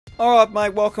Alright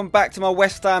mate, welcome back to my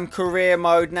West Ham career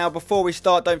mode. Now before we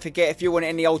start, don't forget if you want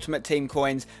any Ultimate Team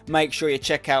coins, make sure you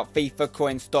check out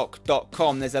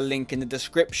fifacoinstock.com. There's a link in the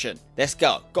description. Let's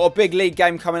go. Got a big league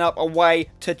game coming up away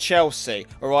to Chelsea.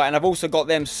 Alright, and I've also got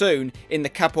them soon in the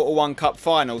Capital One Cup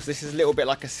finals. This is a little bit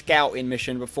like a scouting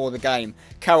mission before the game.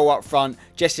 Carroll up front,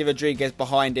 Jesse Rodriguez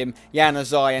behind him,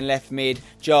 JANUZAJ in left mid,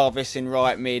 Jarvis in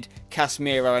right mid,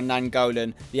 Casemiro and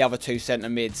Nainggolan, the other two centre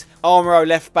mids. Armour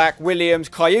left back, Williams,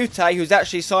 Kayute, who's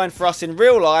actually signed for us in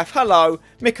real life, hello,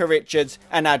 Micah Richards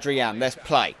and Adrian. Let's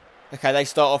play. Okay, they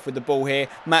start off with the ball here.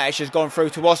 Matic has gone through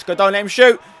to Oscar, don't let him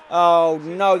shoot. Oh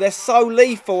no, they're so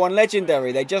lethal and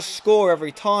legendary, they just score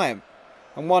every time.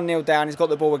 And 1-0 down, he's got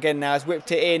the ball again now, he's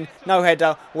whipped it in, no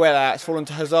header, well it's fallen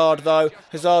to Hazard though,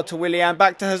 Hazard to Willian,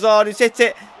 back to Hazard, who's hit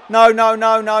it. No,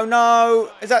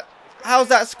 how's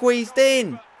that squeezed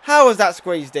in? How was that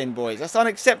squeezed in, boys? That's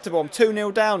unacceptable. I'm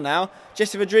 2-0 down now.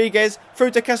 Jesse Rodriguez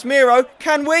through to Casemiro.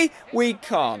 Can we? We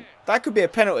can't. That could be a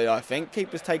penalty, I think.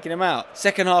 Keeper's taking him out.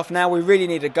 Second half now, we really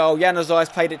need a goal. JANUZAJ's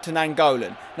played it to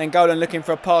Nainggolan. Nainggolan looking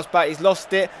for a pass back. He's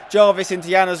lost it. Jarvis into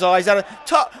JANUZAJ. He's had a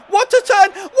what a turn!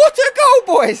 What a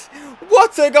goal, boys!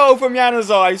 What a goal from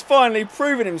JANUZAJ. He's finally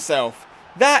proven himself.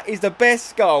 That is the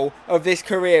best goal of this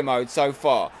career mode so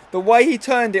far. The way he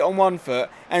turned it on one foot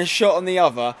and shot on the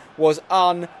other was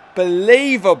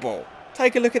unbelievable.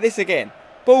 Take a look at this again.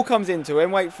 Ball comes into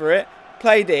him, wait for it,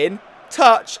 played in,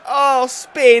 touch, oh,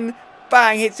 spin,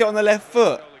 bang, hits it on the left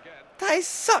foot. That is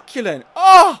succulent.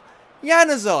 Oh,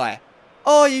 JANUZAJ,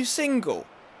 are you single?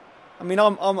 I mean,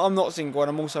 I'm not single and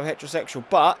I'm also heterosexual,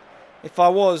 but if I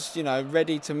was, you know,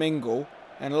 ready to mingle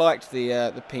and liked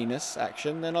the penis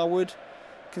action, then I would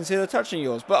consider touching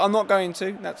yours, but I'm not going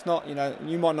to. That's not, you know,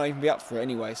 you might not even be up for it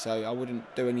anyway, so I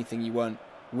wouldn't do anything you weren't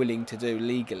willing to do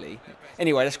legally.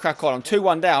 Anyway, let's crack on. I'm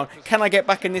 2-1 down. Can I get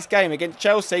back in this game against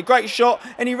Chelsea? Great shot.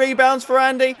 Any rebounds for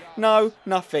Andy? No,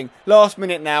 nothing. Last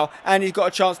minute now, and he's got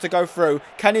a chance to go through.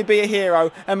 Can he be a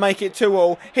hero and make it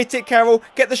 2-2? Hit it, Carroll.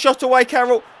 Get the shot away,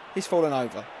 Carroll. He's fallen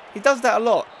over. He does that a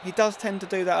lot. He does tend to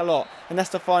do that a lot. And that's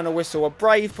the final whistle. A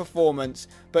brave performance,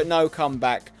 but no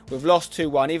comeback. We've lost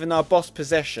 2-1, even though I bossed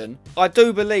possession. I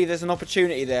do believe there's an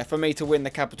opportunity there for me to win the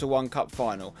Capital One Cup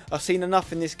final. I've seen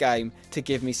enough in this game to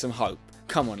give me some hope.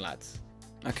 Come on, lads.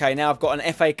 Okay, now I've got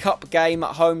an FA Cup game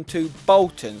at home to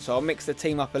Bolton. So I'll mix the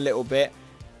team up a little bit.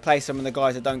 Play some of the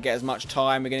guys that don't get as much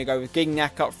time. We're going to go with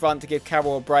Gignac up front to give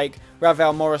Carroll a break.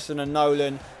 Ravel, Morrison and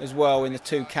Nolan as well in the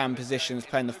two cam positions,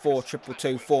 playing the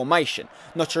 4-2-2 formation.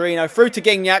 Nocerino through to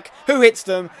Gignac, who hits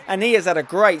them, and he has had a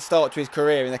great start to his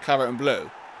career in the claret and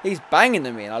blue. He's banging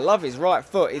them in. I love his right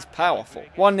foot. He's powerful.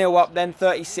 1-0 up then,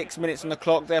 36 minutes on the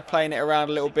clock. They're playing it around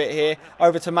a little bit here.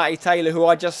 Over to Matty Taylor, who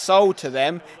I just sold to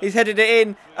them. He's headed it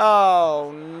in.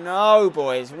 Oh, no,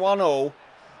 boys. 1-1.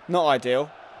 Not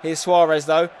ideal. Here's Suarez,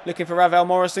 though, looking for Ravel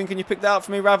Morrison. Can you pick that up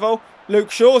for me, Ravel? Luke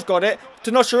Shaw's got it.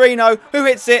 To Nocerino, who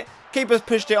hits it. Keeper's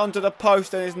pushed it onto the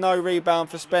post and there's no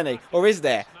rebound for Spenny. Or is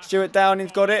there? Stuart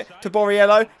Downing's got it to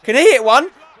Borriello. Can he hit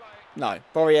one? No,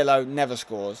 Borriello never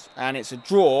scores. And it's a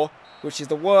draw, which is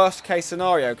the worst case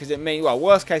scenario because it means, well,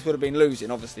 worst case would have been losing,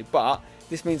 obviously. But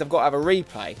this means I've got to have a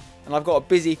replay. And I've got a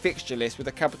busy fixture list with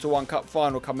the Capital One Cup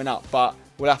final coming up. But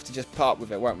we'll have to just part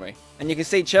with it, won't we? And you can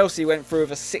see Chelsea went through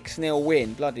with a 6-0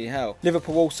 win. Bloody hell.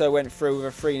 Liverpool also went through with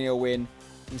a 3-0 win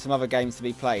and some other games to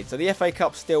be played. So the FA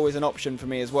Cup still is an option for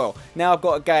me as well. Now I've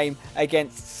got a game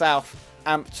against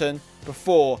Southampton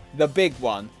before the big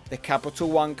one, the Capital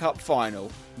One Cup final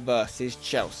versus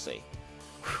Chelsea.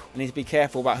 I need to be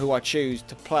careful about who I choose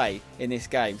to play in this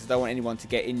game because I don't want anyone to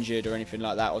get injured or anything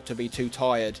like that or to be too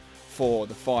tired for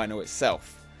the final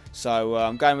itself. So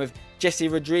I'm going with Jesse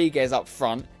Rodriguez up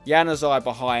front, JANUZAJ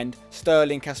behind,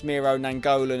 Sterling, Casemiro,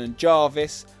 Nainggolan and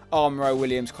Jarvis, Armour,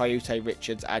 Williams, Kayute,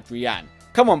 Richards, Adrian.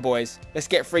 Come on, boys. Let's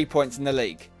get 3 points in the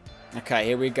league. Okay,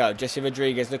 here we go. Jesse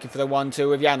Rodriguez looking for the 1-2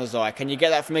 with JANUZAJ. Can you get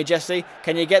that for me, Jesse?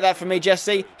 Can you get that for me,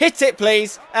 Jesse? Hit it,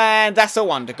 please. And that's a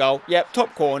wonder goal. Yep,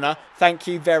 top corner. Thank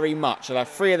you very much. I'll have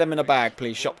 3 of them in a bag,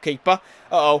 please, shopkeeper.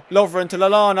 Uh-oh, Lovren to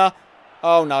Lallana.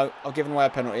 Oh, no. I've given away a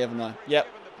penalty, haven't I? Yep.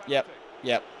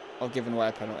 I've given away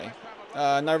a penalty.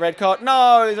 No red card.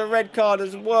 No, there's a red card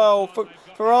as well for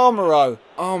Armour.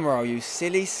 Armour, you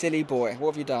silly, silly boy.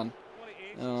 What have you done?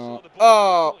 Oh,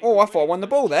 I thought I won the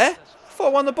ball there.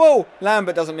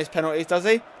 Lambert doesn't miss penalties, does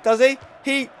he?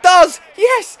 He does!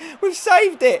 Yes! We've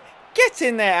saved it! Get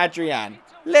in there, Adrian.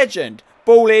 Legend.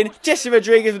 Ball in. Jesse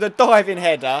Rodriguez with a diving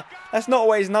header. That's not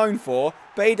what he's known for,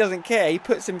 but he doesn't care. He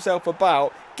puts himself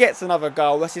about, gets another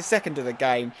goal. That's his second of the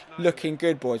game. Looking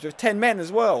good, boys. With 10 men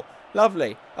as well.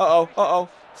 Lovely. Uh-oh.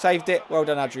 Saved it. Well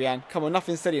done, Adrian. Come on,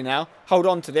 nothing silly now. Hold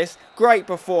on to this. Great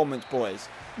performance, boys.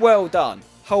 Well done.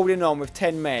 Holding on with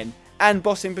 10 men and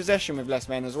bossing possession with less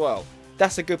men as well.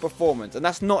 That's a good performance, and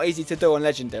that's not easy to do on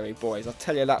Legendary, boys. I'll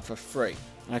tell you that for free.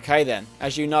 Okay then,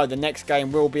 as you know, the next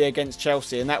game will be against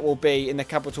Chelsea, and that will be in the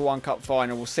Capital One Cup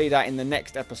final. We'll see that in the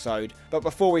next episode. But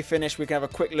before we finish, we can have a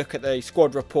quick look at the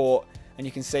squad report, and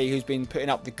you can see who's been putting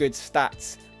up the good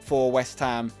stats for West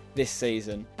Ham this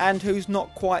season, and who's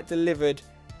not quite delivered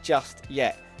just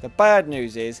yet. The bad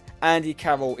news is Andy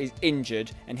Carroll is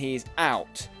injured, and he is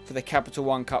out for the Capital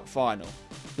One Cup final.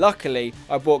 Luckily,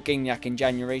 I bought Gignac in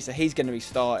January, so he's going to be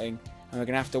starting, and we're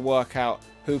going to have to work out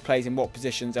who plays in what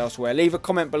positions elsewhere. Leave a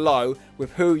comment below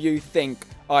with who you think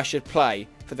I should play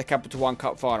for the Capital One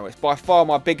Cup final. It's by far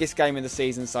my biggest game of the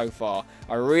season so far.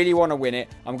 I really want to win it.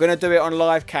 I'm going to do it on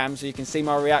live cam so you can see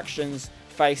my reactions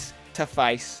face to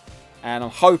face, and I'm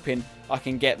hoping I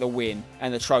can get the win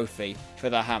and the trophy for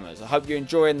the Hammers. I hope you're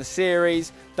enjoying the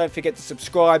series. Don't forget to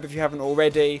subscribe if you haven't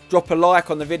already. Drop a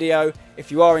like on the video if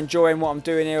you are enjoying what I'm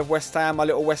doing here with West Ham, my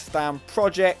little West Ham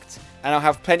project. And I'll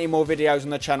have plenty more videos on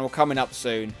the channel coming up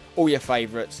soon. All your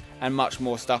favourites and much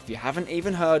more stuff you haven't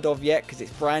even heard of yet because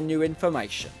it's brand new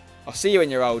information. I'll see you when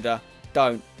you're older.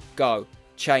 Don't go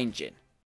changing.